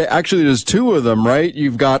opening today. Actually, there's two of them, right?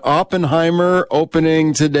 You've got Oppenheimer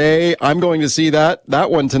opening today. I'm going to see that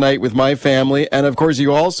one tonight with my family. And of course,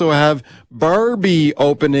 you also have Barbie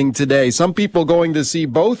opening today. Some people going to see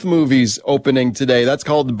both movies opening today. That's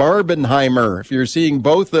called Barbenheimer, if you're seeing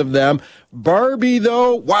both of them. Barbie,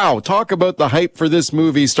 though, wow, talk about the hype for this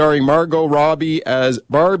movie starring Margot Robbie as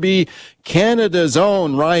Barbie, Canada's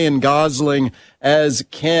own Ryan Gosling as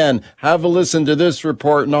Ken. Have a listen to this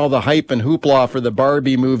report and all the hype and hoopla for the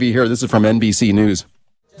Barbie movie here. This is from NBC News.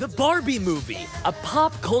 The Barbie movie, a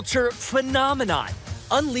pop culture phenomenon,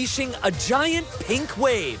 unleashing a giant pink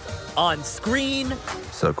wave on screen.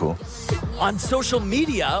 So cool. On social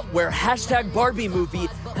media, where hashtag Barbie movie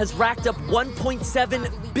has racked up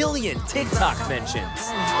 1.7 billion TikTok mentions.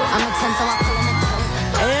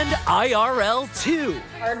 And IRL too.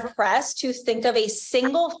 Hard pressed to think of a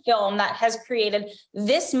single film that has created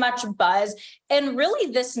this much buzz and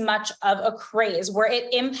really this much of a craze, where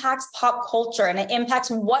it impacts pop culture and it impacts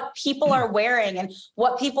what people are wearing and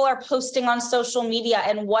what people are posting on social media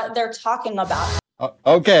and what they're talking about.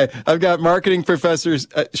 Okay, I've got marketing professor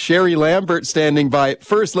Sherry Lambert standing by.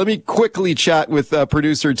 First, let me quickly chat with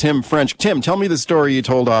producer Tim French. Tim, tell me the story you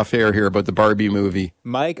told off air here about the Barbie movie.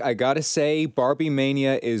 Mike, I gotta say, Barbie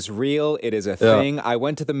Mania is real. It is a thing. I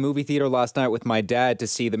went to the movie theater last night with my dad to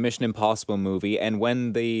see the Mission Impossible movie, and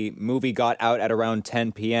when the movie got out at around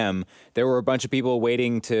 10 p.m., there were a bunch of people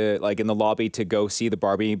waiting to, in the lobby to go see the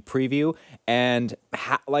Barbie preview, and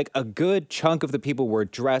a good chunk of the people were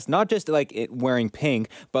dressed, not just wearing pink,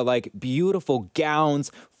 but beautiful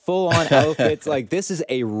gowns, full-on outfits. This is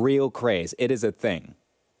a real craze. It is a thing.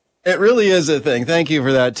 It really is a thing. Thank you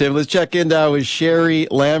for that, Tim. Let's check in now with Sherry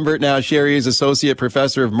Lambert. Now, Sherry is Associate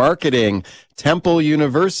Professor of Marketing, Temple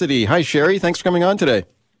University. Hi, Sherry. Thanks for coming on today.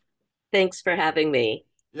 Thanks for having me.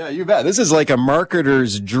 Yeah, you bet. This is like a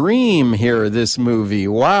marketer's dream here, this movie.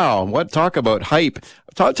 Wow. Talk about hype.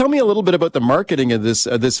 Tell me a little bit about the marketing of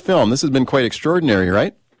this film. This has been quite extraordinary,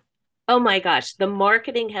 right? Oh my gosh, the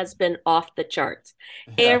marketing has been off the charts.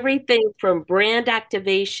 Yeah. Everything from brand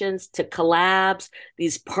activations to collabs,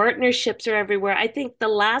 these partnerships are everywhere. I think the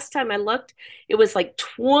last time I looked, it was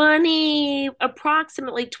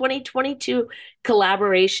approximately 22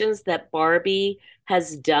 collaborations that Barbie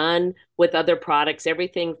has done with other products,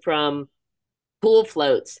 everything from pool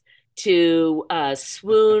floats to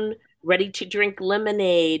Swoon ready-to-drink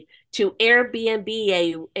lemonade to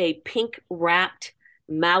Airbnb, a pink wrapped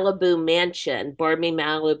Malibu mansion, Barbie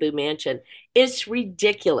Malibu mansion. It's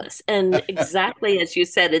ridiculous. And exactly as you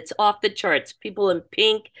said, it's off the charts. People in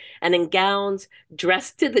pink and in gowns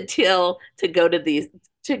dressed to the till to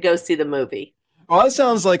go see the movie. Well, that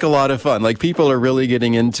sounds like a lot of fun. People are really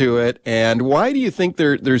getting into it. And why do you think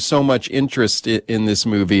there's so much interest in this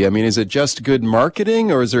movie? I mean, is it just good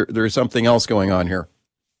marketing, or is there something else going on here?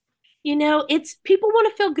 It's people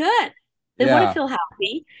want to feel good. They want to feel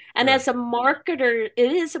happy. And as a marketer,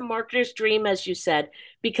 it is a marketer's dream, as you said,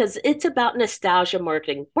 because it's about nostalgia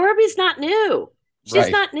marketing. Barbie's not new. She's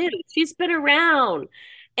not new. She's been around.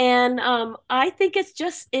 And I think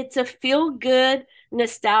it's a feel-good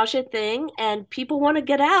nostalgia thing, and people want to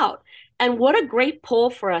get out. And what a great pull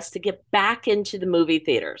for us to get back into the movie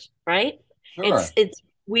theaters, right? Sure.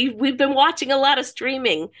 We've been watching a lot of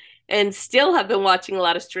streaming and still have been watching a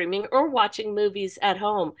lot of streaming or watching movies at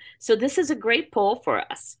home. So this is a great pull for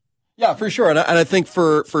us. Yeah, for sure. And I think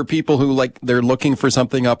for people who they're looking for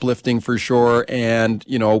something uplifting for sure. And,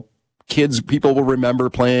 people will remember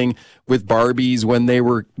playing with Barbies when they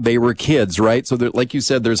were kids, right? So like you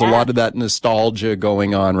said, there's a lot of that nostalgia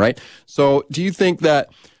going on, right? So do you think that,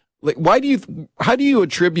 how do you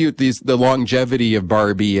attribute the longevity of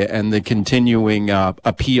Barbie and the continuing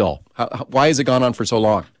appeal? Why has it gone on for so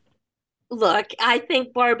long? Look, I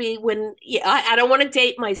think Barbie, I don't want to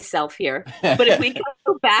date myself here, but if we go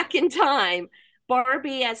back in time,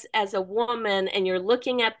 Barbie as a woman, and you're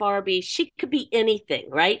looking at Barbie, she could be anything,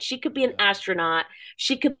 right? She could be an astronaut.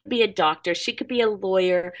 She could be a doctor. She could be a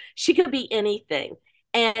lawyer. She could be anything.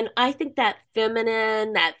 And I think that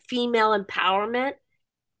feminine, that female empowerment,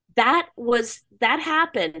 that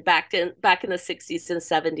happened back in the 60s and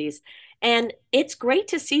 70s. And it's great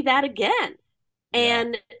to see that again.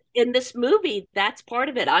 And in this movie, that's part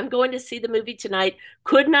of it. I'm going to see the movie tonight.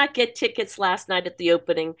 Could not get tickets last night at the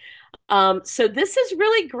opening. So this is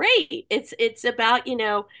really great. It's about,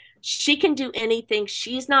 she can do anything.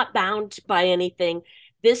 She's not bound by anything.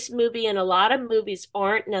 This movie and a lot of movies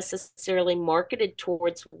aren't necessarily marketed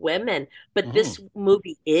towards women, but this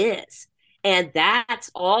movie is. And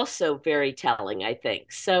that's also very telling, I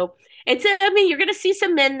think. So you're going to see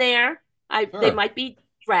some men there. They might be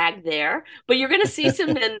brag there, but you're going to see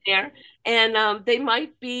some men there, and they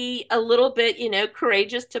might be a little bit,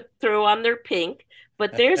 courageous to throw on their pink.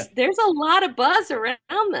 But there's a lot of buzz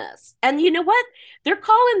around this, and you know what? They're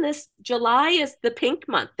calling this July is the pink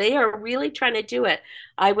month. They are really trying to do it.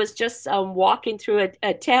 I was just walking through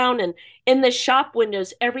a town, and in the shop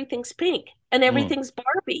windows, everything's pink and everything's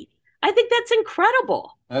Barbie. I think that's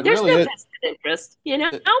incredible. There's really no is. vested interest,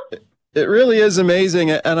 It really is amazing,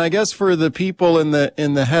 and I guess for the people in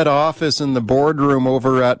the head office and the boardroom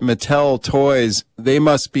over at Mattel Toys, they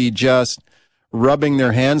must be just rubbing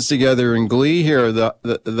their hands together in glee here.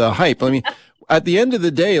 The hype. I mean, at the end of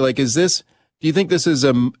the day, like, do you think this is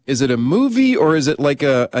it a movie, or is it like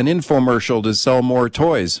an infomercial to sell more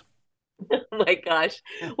toys? Oh my gosh.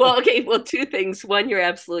 Well, okay. Well, two things. One, you're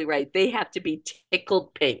absolutely right. They have to be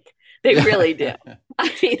tickled pink. They really do.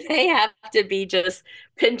 I mean, they have to be just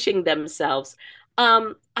pinching themselves.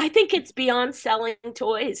 I think it's beyond selling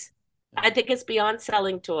toys.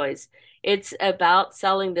 It's about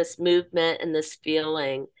selling this movement and this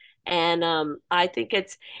feeling. And I think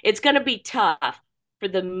it's going to be tough for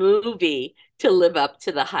the movie to live up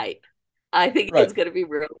to the hype. I think it's going to be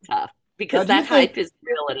real tough because that hype is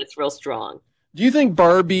real and it's real strong. Do you think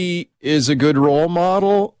Barbie is a good role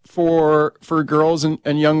model for girls and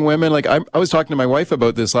young women? Like, I was talking to my wife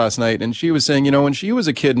about this last night, and she was saying, when she was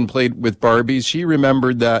a kid and played with Barbies, she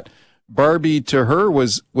remembered that Barbie to her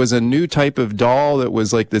was a new type of doll that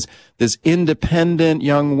was like this independent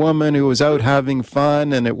young woman who was out having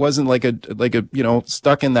fun, and it wasn't like a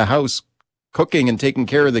stuck in the house cooking and taking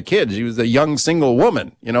care of the kids. She was a young single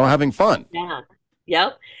woman, having fun. Yeah.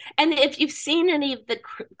 Yep. And if you've seen any of the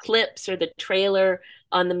clips or the trailer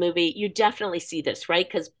on the movie, you definitely see this, right?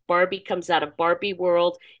 Because Barbie comes out of Barbie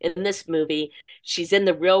world in this movie. She's in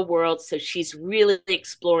the real world, so she's really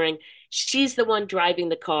exploring. She's the one driving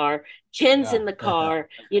the car. Ken's in the car.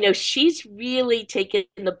 She's really taking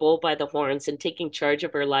the bull by the horns and taking charge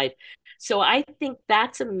of her life. So I think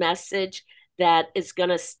that's a message that is going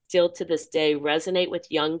to still to this day resonate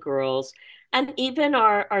with young girls. And even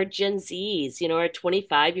our Gen Zs, our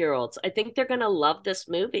 25-year-olds, I think they're going to love this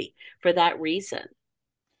movie for that reason.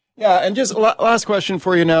 Yeah, and just last question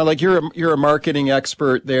for you now. Like, you're a marketing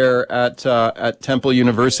expert there at Temple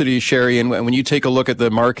University, Sherry, and when you take a look at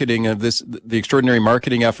the marketing of the extraordinary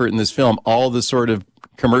marketing effort in this film, all the sort of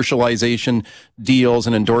commercialization deals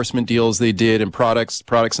and endorsement deals they did, and products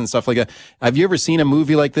and stuff like that. Have you ever seen a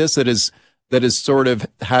movie like this that has sort of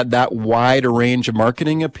had that wide a range of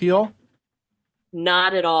marketing appeal?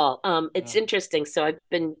 Not at all. It's interesting. So I've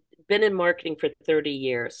been in marketing for 30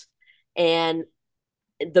 years, and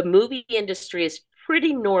the movie industry is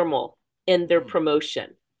pretty normal in their promotion,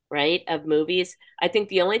 right, of movies. I think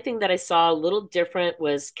the only thing that I saw a little different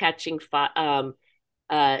was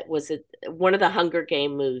was it one of the Hunger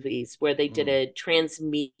Game movies where they did a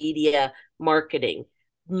transmedia marketing.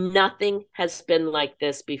 Nothing has been like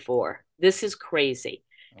this before. This is crazy.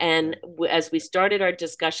 And as we started our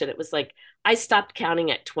discussion, it was like, I stopped counting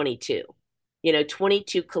at 22,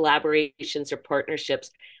 22 collaborations or partnerships.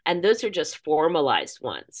 And those are just formalized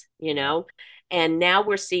ones, and now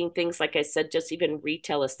we're seeing things, like I said, just even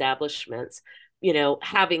retail establishments,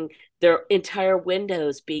 having their entire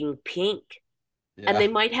windows being pink. Yeah. And they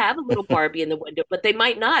might have a little Barbie in the window, but they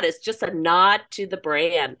might not. It's just a nod to the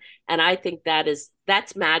brand. And I think that's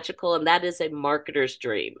magical. And that is a marketer's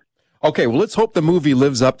dream. Okay, well, let's hope the movie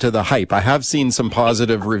lives up to the hype. I have seen some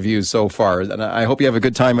positive reviews so far, and I hope you have a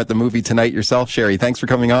good time at the movie tonight yourself, Sherry. Thanks for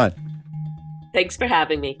coming on. Thanks for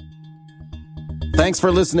having me. Thanks for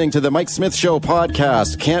listening to the Mike Smith Show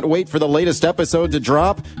podcast. Can't wait for the latest episode to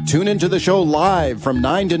drop? Tune into the show live from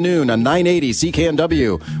 9 to noon on 980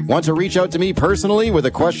 CKNW. Want to reach out to me personally with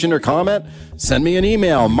a question or comment? Send me an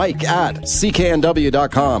email,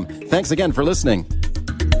 mike@cknw.com. Thanks again for listening.